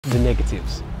the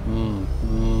negatives.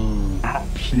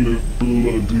 Absolute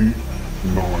bloody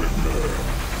nightmare.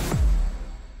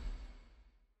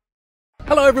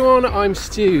 Hello everyone, I'm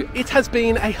Stu. It has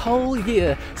been a whole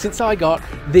year since I got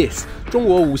this 中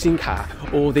国无薪卡,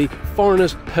 or the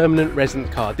Foreigner's Permanent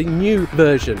Resident Card, the new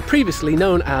version, previously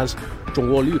known as 中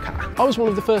国绿卡. I was one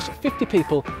of the first 50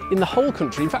 people in the whole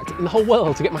country, in fact in the whole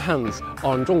world, to get my hands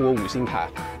on 中国无薪卡.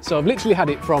 So I've literally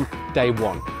had it from day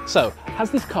one. So has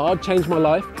this card changed my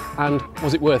life, and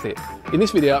was it worth it? In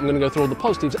this video I'm going to go through all the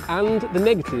positives and the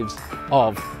negatives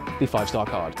of the 5-star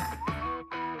card.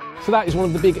 So that is one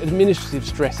of the big administrative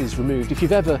stresses removed. If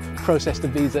you've ever processed a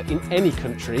visa in any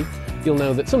country, you'll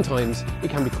know that sometimes it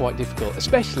can be quite difficult,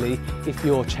 especially if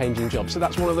you're changing jobs. So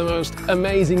that's one of the most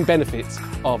amazing benefits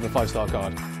of the 5-star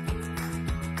card.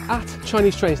 At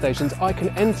Chinese train stations, I can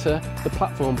enter the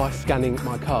platform by scanning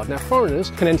my card. Now, foreigners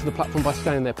can enter the platform by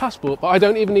scanning their passport, but I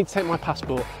don't even need to take my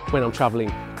passport when I'm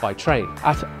travelling by train.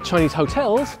 At Chinese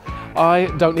hotels, I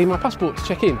don't need my passport to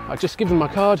check in. I just give them my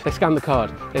card, they scan the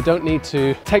card. They don't need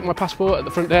to take my passport at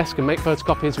the front desk and make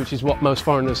photocopies, which is what most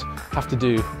foreigners have to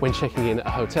do when checking in at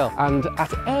a hotel. And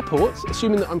at airports,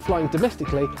 assuming that I'm flying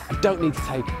domestically, I don't need to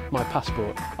take my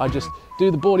passport. I just do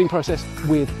the boarding process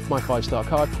with my 5-star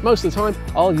card. Most of the time,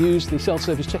 I'll use the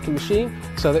self-service check-in machine,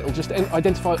 so that it'll just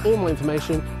identify all my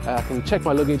information. I can check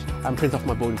my luggage and print off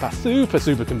my boarding pass. Super,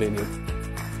 super convenient.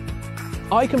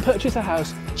 I can purchase a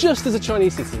house just as a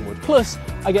Chinese citizen would. Plus,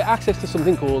 I get access to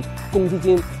something called 公积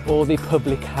金, or the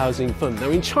Public Housing Fund.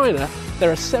 Now in China,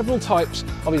 there are several types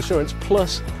of insurance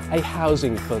plus a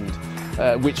housing fund,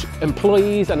 which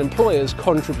employees and employers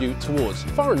contribute towards.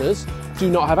 Foreigners do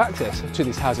not have access to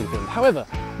this housing fund. However,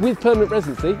 with permanent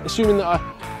residency, assuming that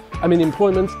I'm in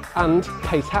employment and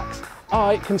pay tax,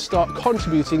 I can start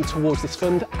contributing towards this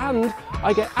fund and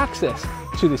I get access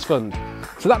to this fund.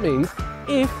 So that means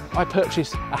if I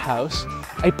purchase a house,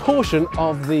 a portion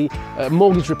of the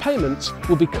mortgage repayments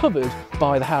will be covered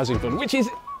by the housing fund, which is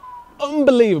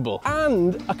unbelievable.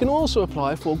 And I can also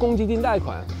apply for 公积金贷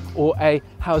款, or a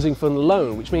housing fund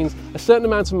loan, which means a certain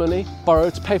amount of money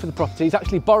borrowed to pay for the property is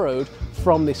actually borrowed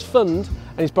from this fund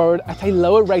and is borrowed at a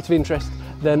lower rate of interest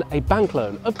than a bank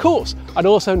loan. Of course, I'd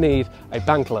also need a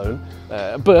bank loan,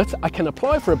 but I can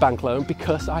apply for a bank loan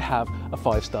because I have a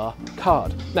 5-star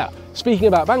card. Now, speaking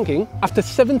about banking, after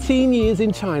 17 years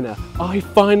in China, I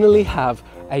finally have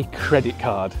a credit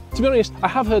card. To be honest, I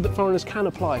have heard that foreigners can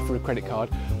apply for a credit card,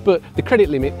 but the credit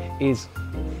limit is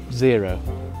 0.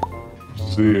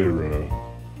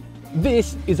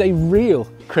 This is a real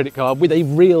credit card with a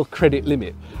real credit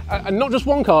limit. And not just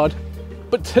one card,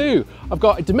 but 2. I've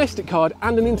got a domestic card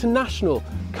and an international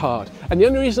card. And the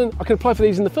only reason I can apply for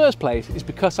these in the first place is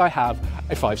because I have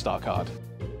a 5-star card.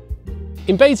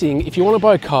 In Beijing, if you want to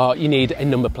buy a car, you need a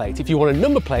number plate. If you want a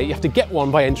number plate, you have to get one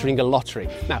by entering a lottery.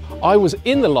 Now, I was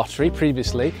in the lottery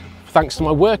previously, thanks to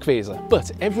my work visa,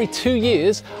 but every 2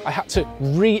 years, I had to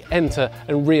re-enter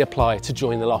and reapply to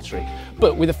join the lottery.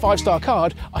 But with a 5-star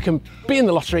card, I can be in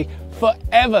the lottery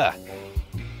forever.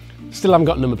 Still haven't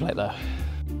got a number plate though.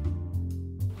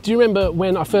 Do you remember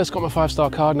when I first got my 5-star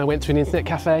card and I went to an internet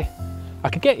cafe? I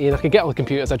could get in, I could get on the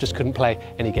computers, I just couldn't play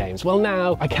any games. Well,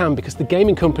 now I can, because the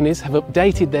gaming companies have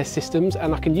updated their systems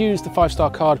and I can use the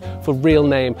 5-star card for real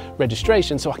name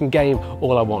registration, so I can game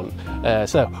all I want.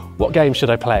 So what game should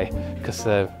I play? Because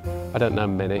I don't know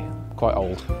many, I'm quite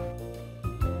old.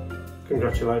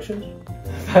 Congratulations.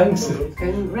 Thanks.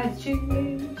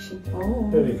 Congratulations. Oh.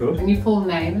 Very good. And your full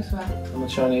name as well. And my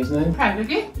Chinese name. Proud of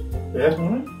you. Yeah,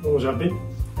 alright. Always happy.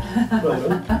 Well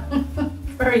done.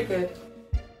 Very good.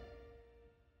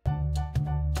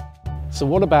 So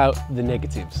what about the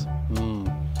negatives?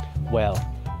 Well,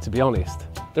 to be honest,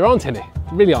 there aren't any.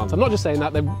 There really aren't. I'm not just saying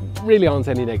that, there really aren't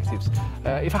any negatives.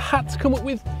 If I had to come up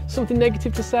with something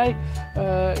negative to say,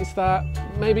 it's that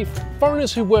maybe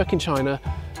foreigners who work in China,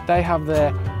 they have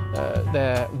their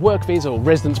work visa or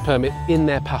residence permit in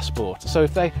their passport. So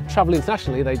if they travel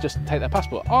internationally, they just take their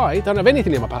passport. I don't have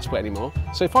anything in my passport anymore.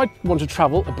 So if I want to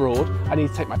travel abroad, I need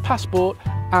to take my passport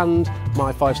and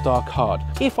my 5-star card.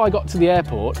 If I got to the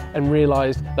airport and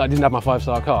realised that I didn't have my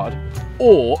 5-star card,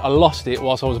 or I lost it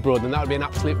whilst I was abroad, then that would be an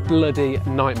absolute bloody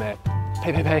nightmare.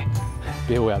 Pay.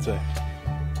 Be aware to.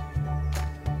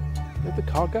 Where'd the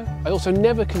card go? I also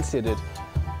never considered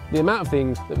the amount of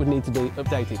things that would need to be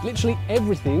updated. Literally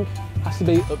everything has to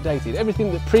be updated.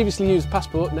 Everything that previously used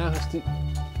passport now has to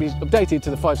be updated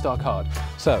to the 5-star card.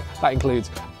 So that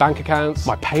includes bank accounts,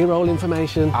 my payroll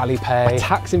information, Alipay, my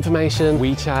tax information,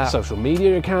 WeChat, social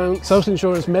media accounts, social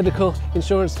insurance, medical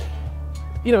insurance.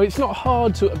 You know, it's not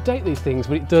hard to update these things,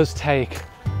 but it does take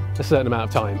a certain amount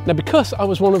of time. Now, because I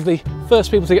was one of the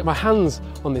first people to get my hands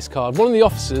on this card, one of the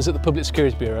officers at the Public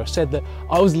Security Bureau said that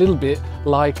I was a little bit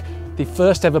like the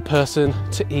first ever person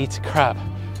to eat crab.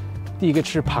 第一个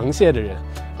吃螃蟹的人,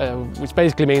 which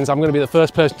basically means I'm going to be the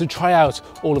first person to try out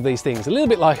all of these things, a little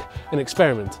bit like an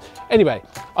experiment. Anyway,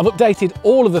 I've updated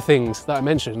all of the things that I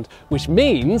mentioned, which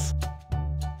means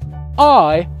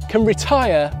I can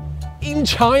retire in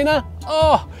China.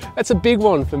 Oh, that's a big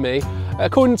one for me.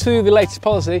 According to the latest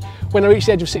policy, when I reach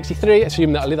the age of 63,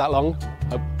 assuming that I live that long,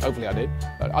 hopefully I do,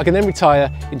 I can then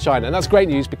retire in China. And that's great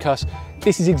news because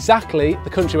this is exactly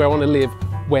the country where I want to live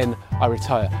when I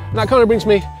retire. And that kind of brings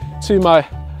me to my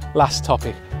last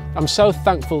topic. I'm so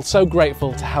thankful, so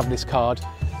grateful to have this card.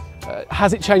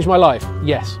 Has it changed my life?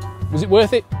 Yes. Was it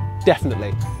worth it?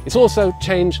 Definitely. It's also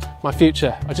changed my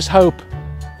future. I just hope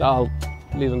that I'll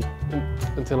live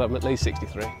until I'm at least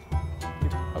 63.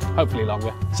 Hopefully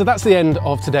longer. So that's the end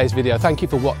of today's video. Thank you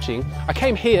for watching. I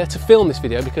came here to film this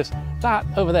video because that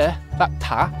over there, that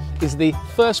Ta, is the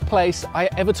first place I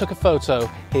ever took a photo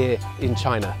here in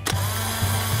China.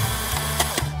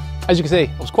 As you can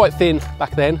see, I was quite thin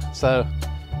back then, so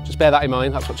just bear that in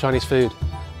mind. That's what Chinese food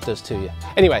does to you.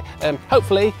 Anyway,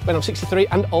 hopefully when I'm 63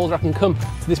 and older, I can come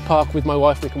to this park with my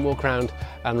wife. We can walk around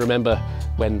and remember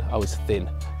when I was thin.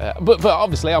 But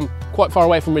obviously I'm quite far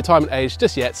away from retirement age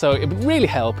just yet, so it would really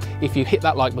help if you hit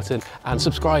that like button and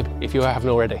subscribe if you haven't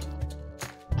already.